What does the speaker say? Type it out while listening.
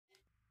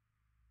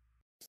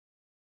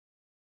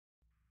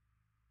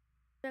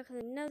back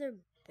with another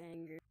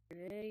banger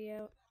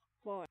video.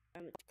 Well,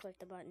 I'm gonna click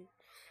the button.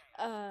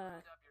 I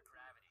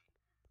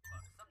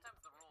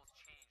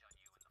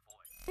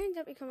ended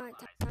up becoming a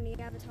tiny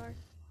avatar.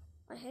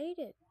 I hate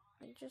it.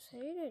 I just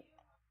hate it.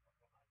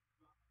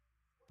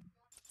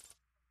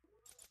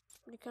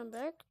 To come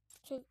back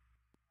to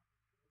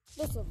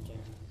this level chair.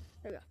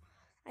 There we go.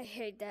 I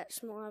hate that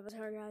small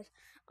avatar, guys.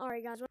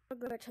 Alright, guys, we'll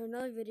go back to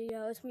another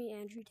video. It's me,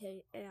 Andrew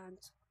Tate, and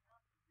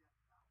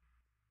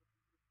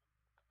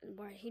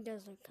boy, he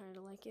does look kind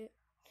of like it.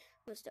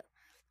 But still,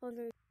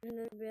 welcome to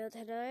another video.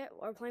 Today,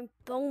 we're playing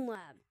Bone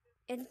Lab.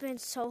 It's been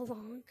so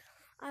long.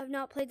 I have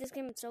not played this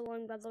game in so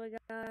long, by the way,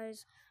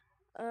 guys.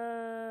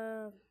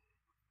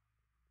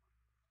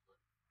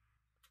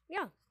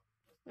 Yeah,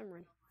 never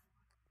mind.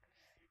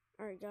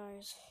 Alright,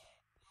 guys.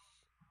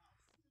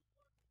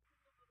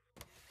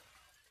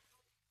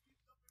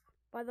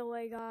 By the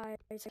way, guys,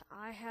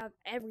 I have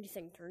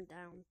everything turned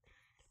down.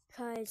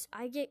 Because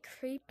I get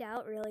creeped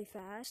out really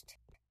fast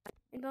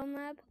in Bone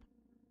Lab.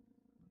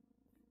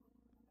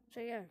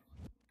 So, yeah.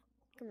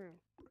 Come here.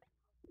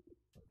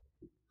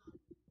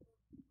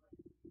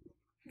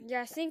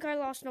 Yeah, I think I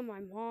lost all my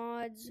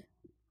mods.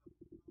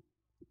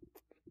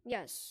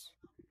 Yes.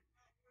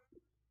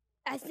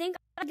 I think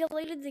I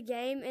deleted the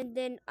game and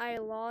then I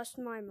lost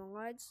my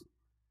mods.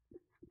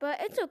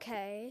 But it's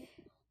okay.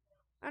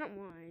 I don't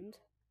mind.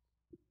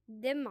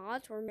 The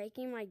mods were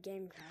making my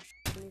game crash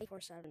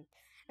 24/7.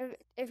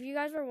 If you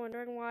guys were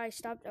wondering why I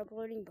stopped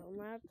uploading Bone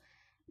Lab,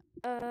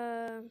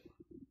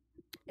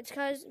 it's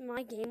because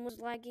my game was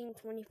lagging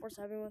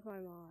 24/7 with my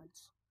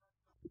mods.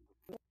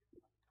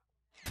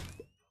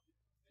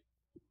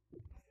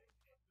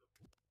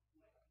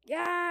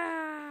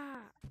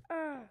 Yeah!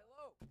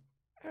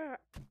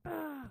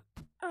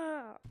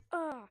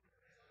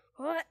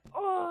 What?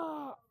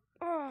 Oh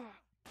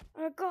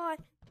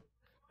God!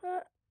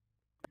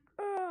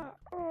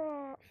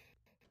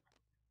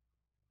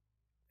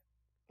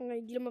 I'm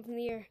gonna get him up in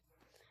the air.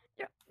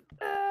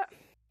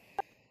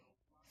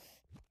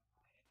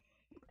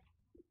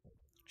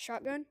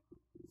 Shotgun,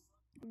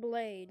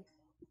 blade,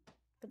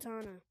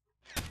 katana.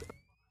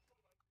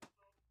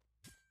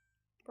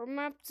 From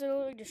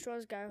absolutely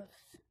destroys guys.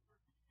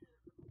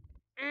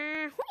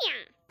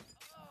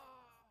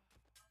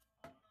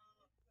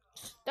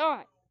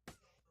 Stop!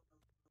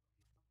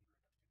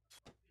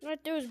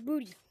 Right through his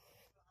booty.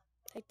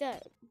 Like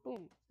that.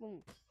 Boom,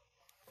 boom.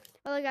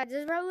 Well, guys,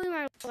 this is probably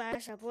my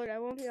last upload. I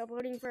won't be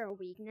uploading for a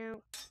week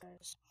now.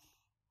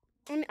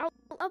 And I'll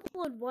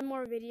upload one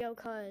more video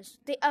because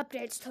the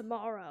update's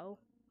tomorrow.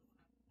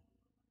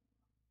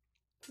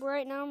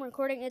 Right now I'm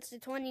recording. It's the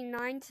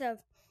 29th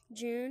of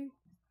June.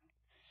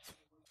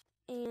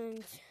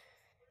 And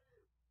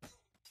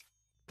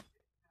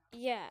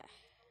yeah.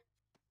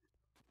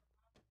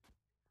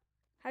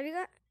 Have you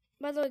got...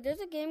 By the way, there's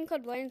a game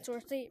called Blind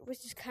Sorcery,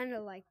 which is kind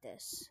of like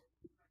this.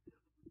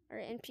 Or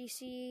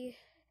NPC...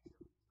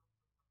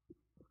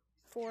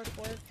 Forward.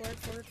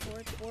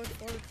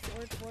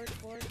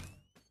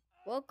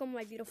 Welcome,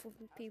 my beautiful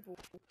people,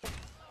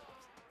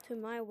 to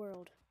my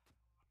world.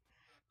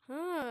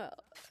 Huh.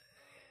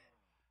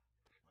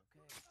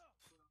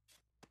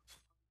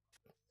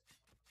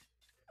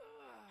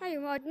 Hey,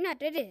 what not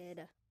did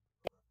it?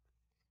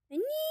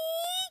 Nintendo!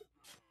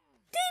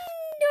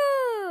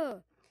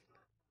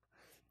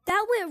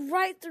 That went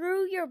right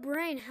through your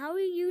brain. How are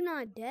you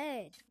not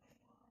dead?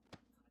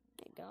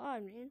 My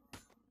God, man.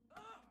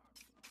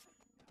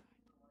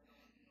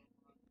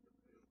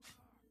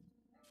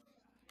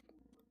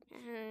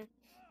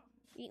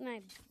 Eat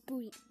my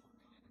booty.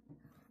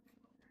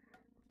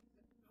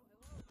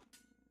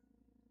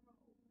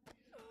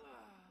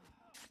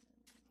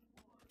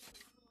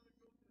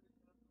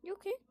 You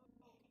okay?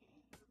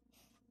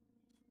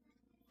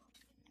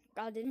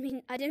 God,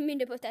 I didn't mean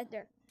to put that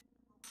there.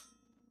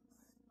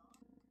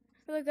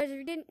 Look, guys,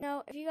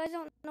 if you guys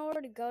don't know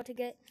where to go to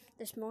get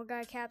the small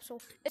guy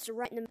capsule, it's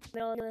right in the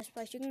middle of this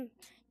place. You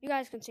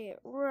guys can see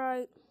it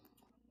right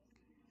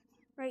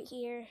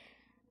here.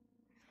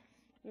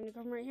 You're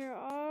gonna come right here,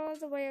 all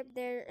the way up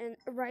there, and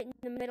right in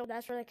the middle,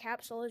 that's where the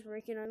capsule is, where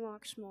you can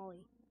unlock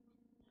Smalley.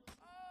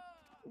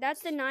 That's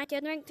the 9th,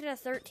 and rank to the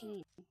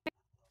 13th.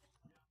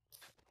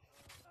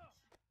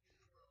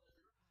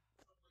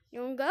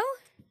 You wanna go?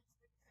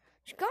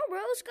 Let's go,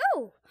 bro, let's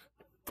go!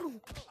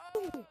 Boom,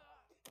 boom.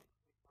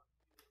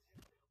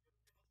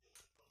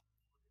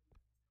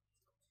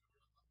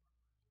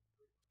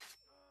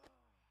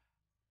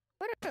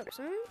 What up,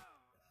 son?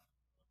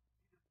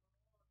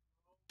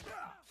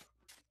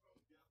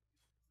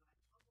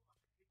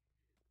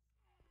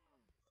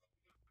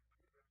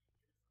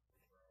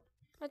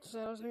 I just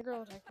said I was in a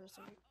girl attack for a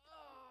second.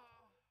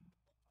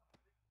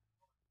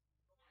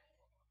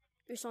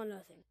 You saw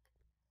nothing.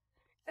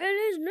 It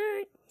is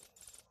night.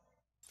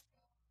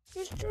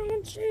 It's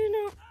John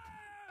Cena.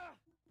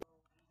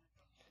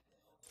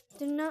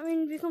 Did not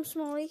mean to become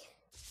Smalley.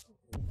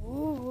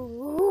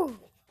 Ooh.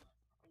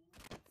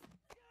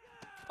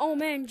 Oh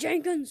man,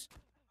 Jenkins.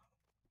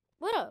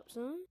 What up,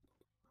 son?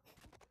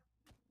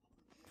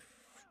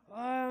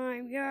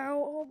 I'm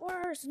your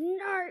worst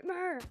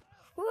nightmare.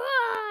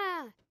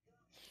 Ah!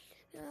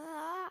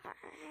 Ah!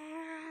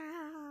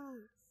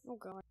 Oh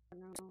God,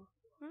 no.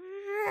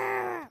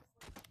 Ah!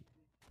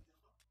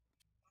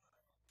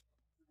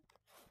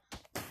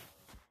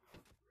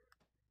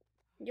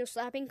 Your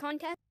slapping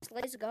contest?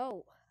 Let's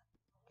go.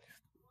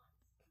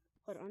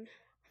 Hold on.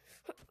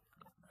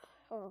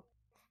 Oh,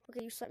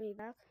 okay, you slap me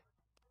back.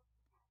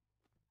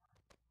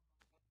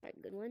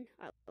 Alright, good one.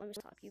 Alright, let me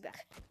slap you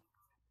back.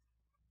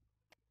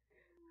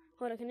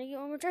 Hold on, can I get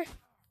one more try?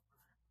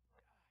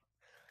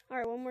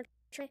 Alright, one more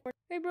try.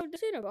 Hey, bro,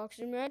 this ain't a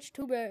boxing match.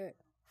 Too bad.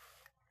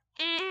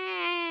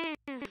 Hey,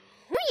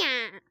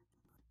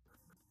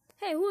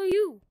 who are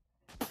you?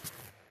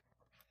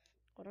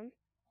 Hold on.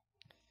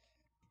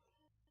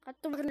 I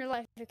thought in your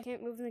life you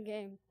can't move in the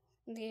game.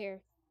 In the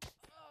air.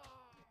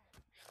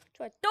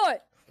 Try to throw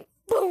it.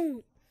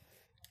 Boom!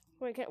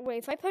 Wait,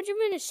 if I punch him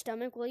in his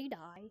stomach, will he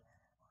die?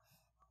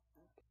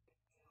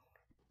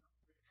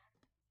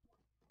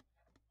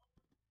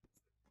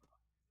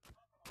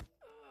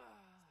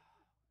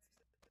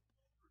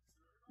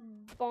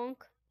 Bonk.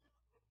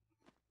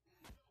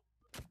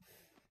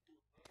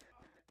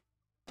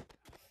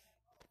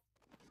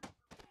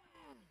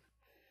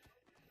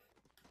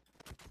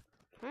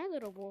 Hi,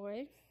 little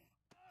boy.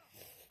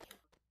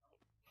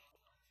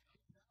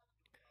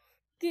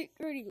 Get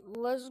ready.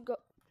 Let's go.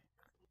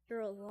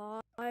 You're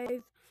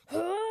alive.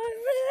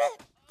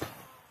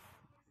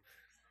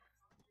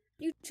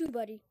 You too,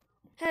 buddy.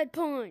 Head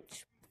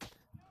punch.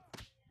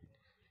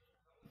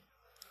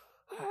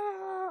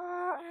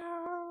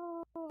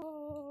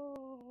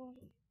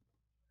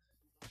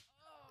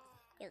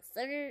 Yes,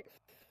 sir.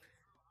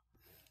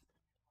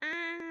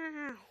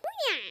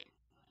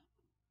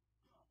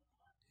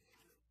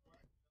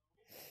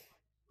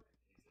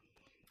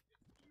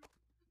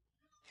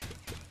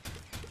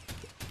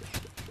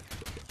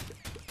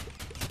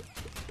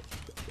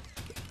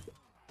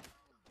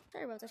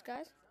 Sorry about this,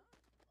 guys.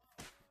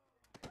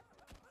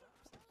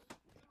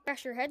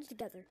 Bash your heads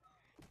together.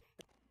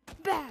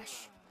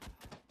 Bash!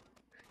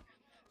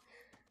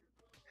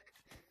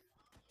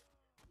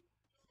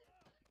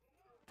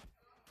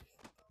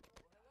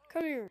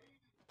 Come here.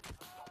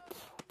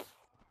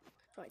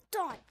 So I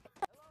die.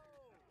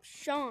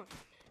 Sean.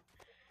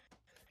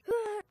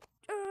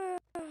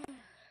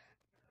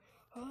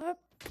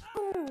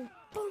 Boom,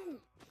 boom.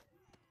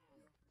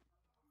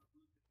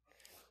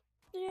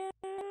 Yeah.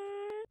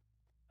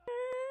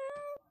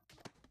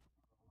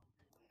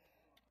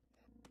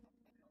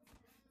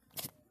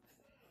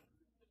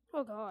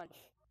 Oh God.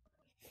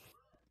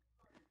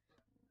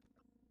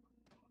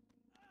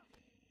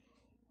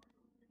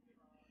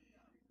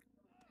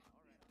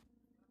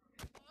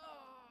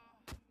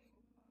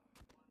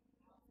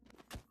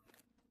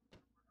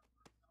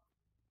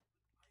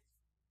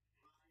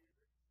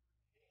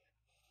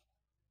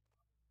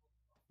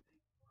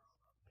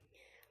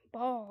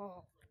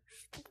 Ball.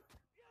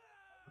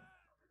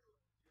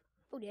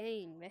 Oh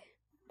dang, man.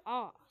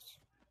 Boss.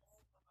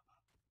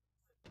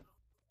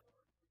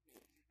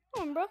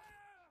 Come on, bro.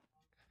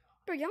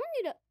 Bro, y'all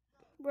need a...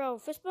 Bro,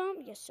 fist bump?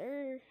 Yes,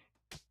 sir.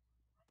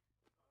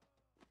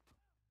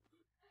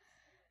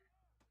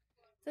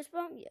 Fist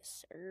bump?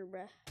 Yes, sir,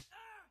 bro.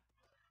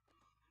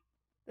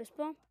 Fist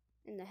bump?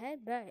 In the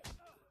head? Back.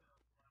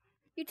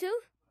 You too?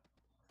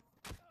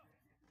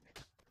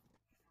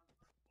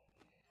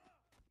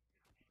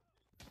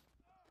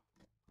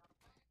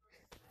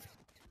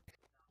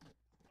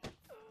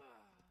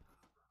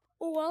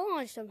 Oh, I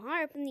launched him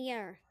high up in the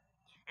air.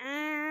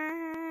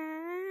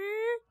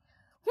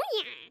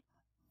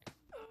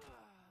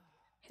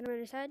 Hit him in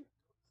his head.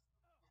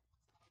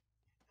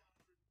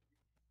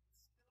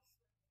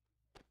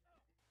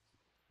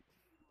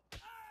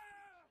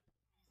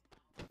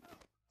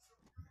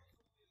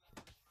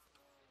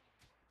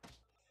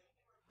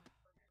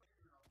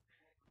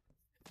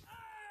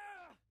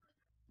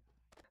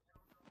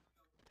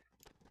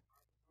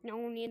 No.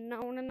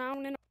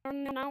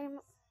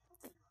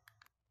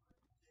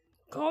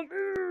 Come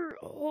here,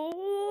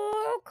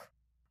 Hulk.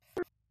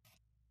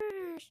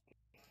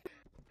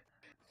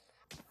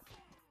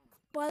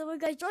 By the way,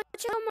 guys, don't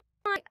check out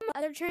my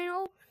other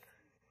channel,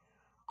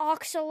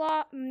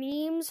 Oxalot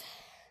Memes.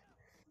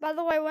 By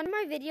the way, one of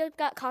my videos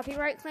got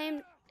copyright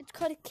claimed. It's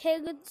called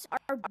Kids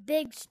Are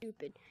Big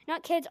Stupid.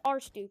 Not Kids Are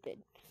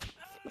Stupid.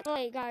 By the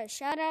way, guys,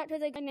 shout out to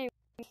the guy named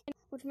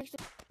which makes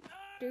it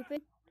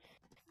stupid.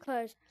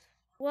 Because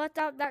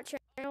without that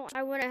channel,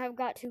 I wouldn't have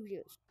got 2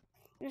 views.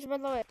 Just by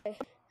the way,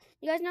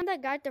 you guys know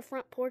that guy at the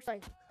front porch,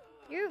 like,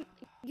 you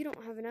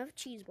don't have enough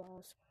cheese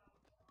balls.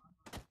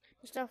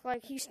 And stuff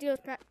like, he steals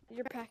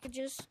your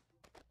packages.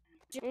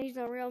 And he's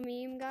a real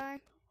meme guy.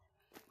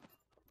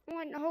 I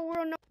want the whole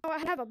world to know I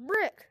have a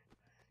brick.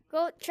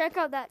 Go check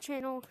out that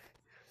channel.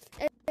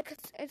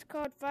 It's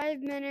called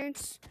 5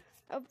 Minutes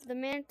of the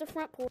Man at the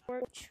Front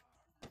Porch.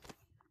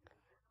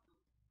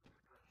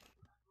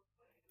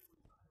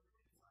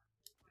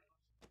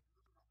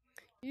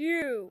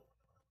 You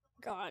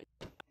God.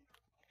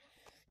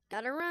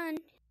 Gotta run.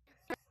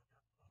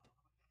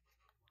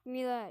 Give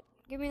me that.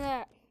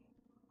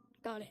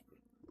 Got it.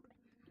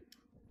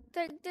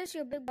 Take this,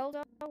 your big belt.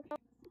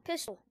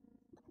 Pistol.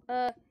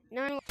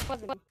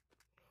 911.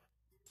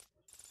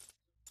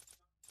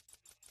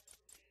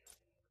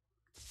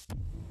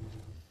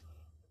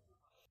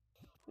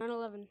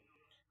 911.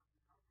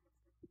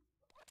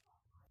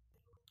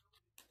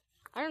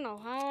 I don't know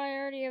how I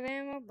already have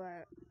ammo,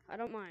 but I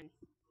don't mind.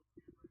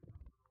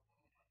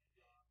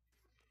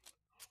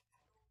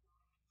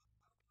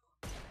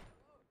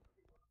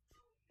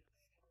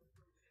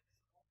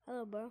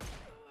 Hello, bro.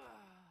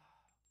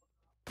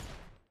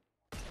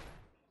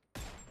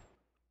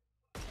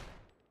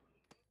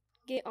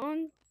 Get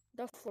on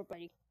the floor,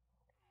 buddy.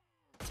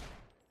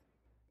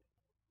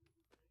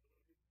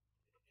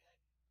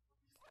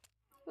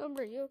 Hello,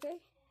 bro. You okay?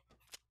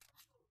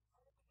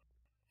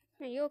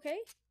 Are you okay?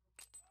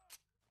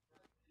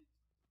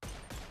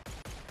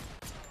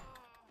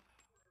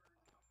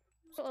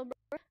 Hello,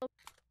 bro.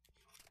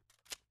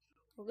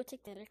 We'll go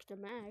take that extra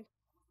mag.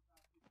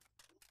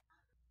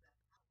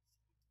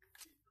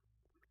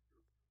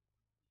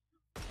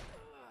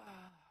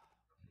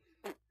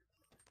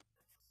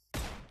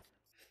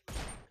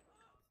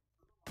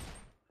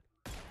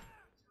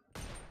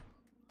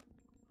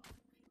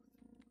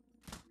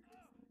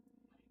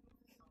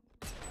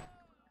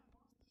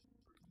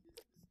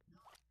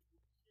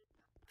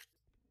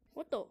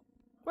 What the?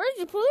 Where did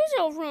you pull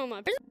yourself from?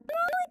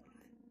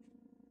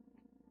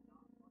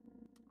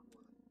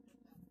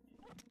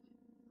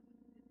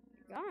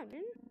 God,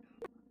 man.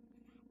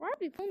 Where are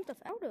we pulling stuff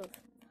out of?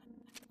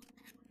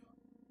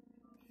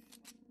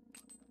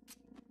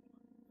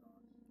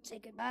 Say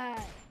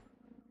goodbye.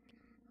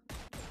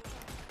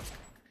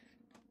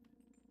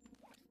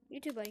 You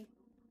too, buddy.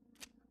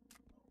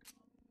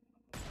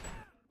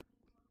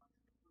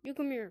 You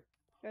come here.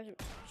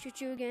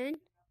 Shoot you again.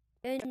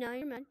 And now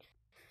you're mad.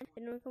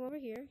 And then come over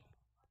here.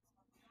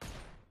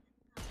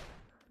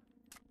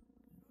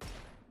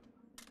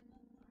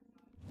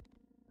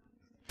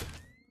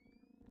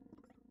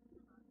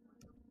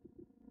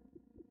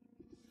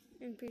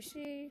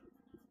 NPC.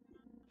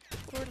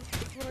 Forward.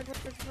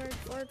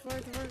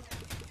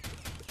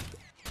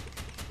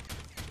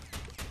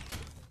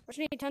 I just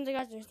need tons of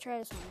guys to try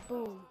this one.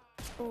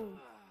 Boom.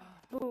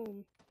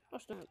 Boom. Oh,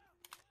 snap.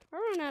 I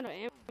run out of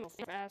ammo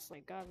fast,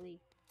 like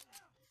godly.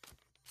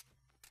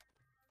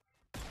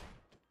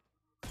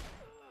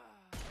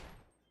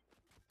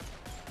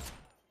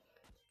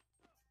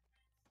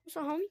 What's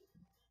up, homie?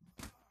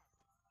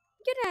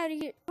 Get out of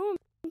here. Oh,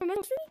 I'm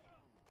metal street.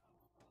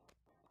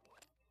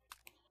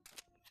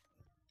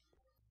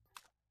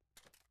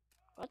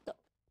 What the?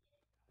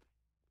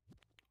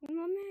 Where'd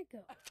my man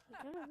go?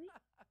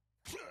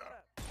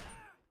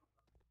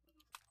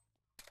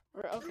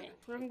 Okay,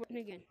 we're going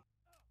again.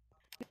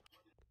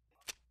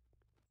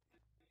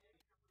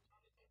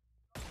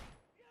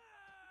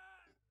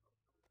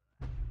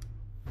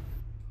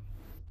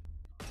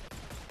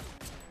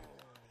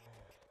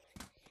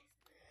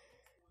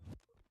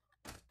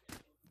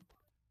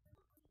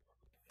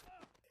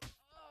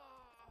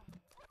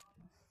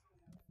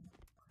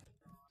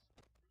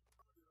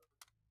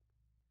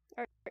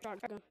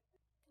 Alright, go.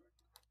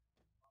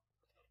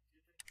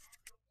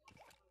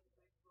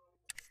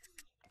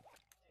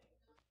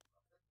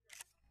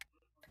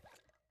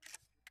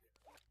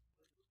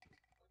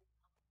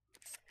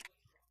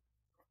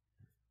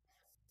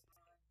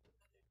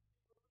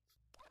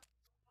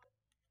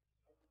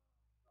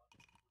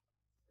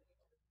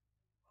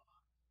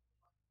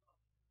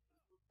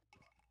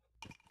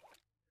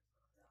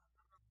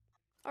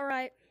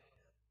 Alright.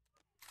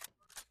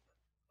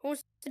 Who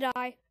wants to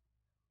die?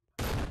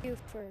 You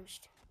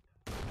first.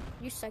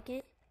 You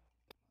second.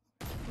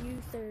 You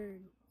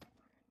third.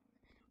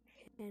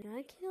 Can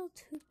I kill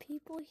 2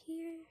 people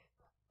here?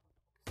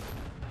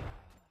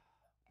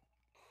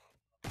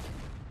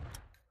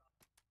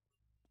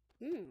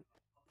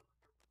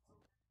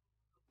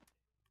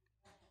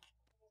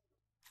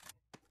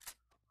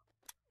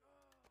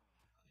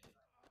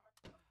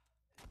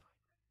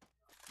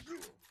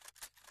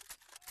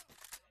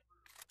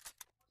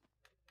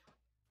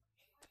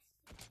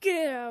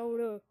 Get out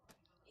of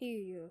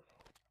here.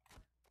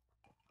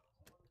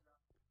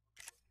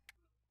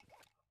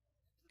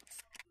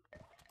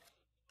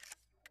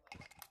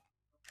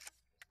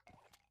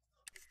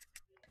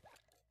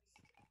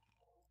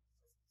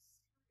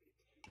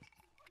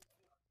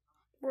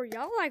 Bro,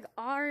 y'all like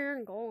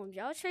iron golems.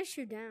 Y'all chase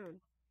you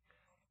down.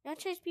 Y'all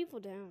chase people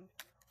down.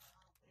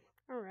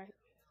 Alright.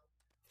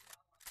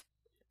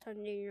 Time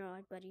to do your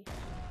life, buddy.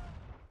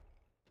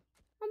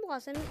 I'm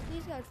blasting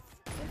these guys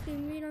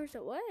 15 meters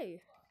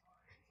away.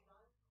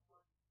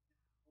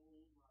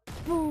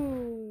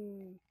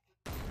 Boom.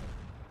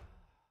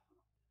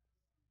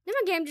 Did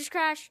my game just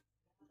crash?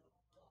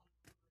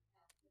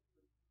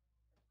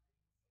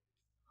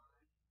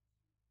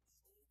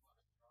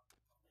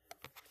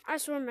 I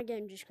swear my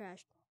game just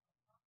crashed.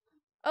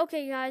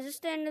 Okay, guys, it's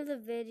the end of the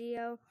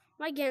video.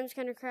 My game's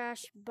gonna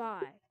crash.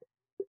 Bye.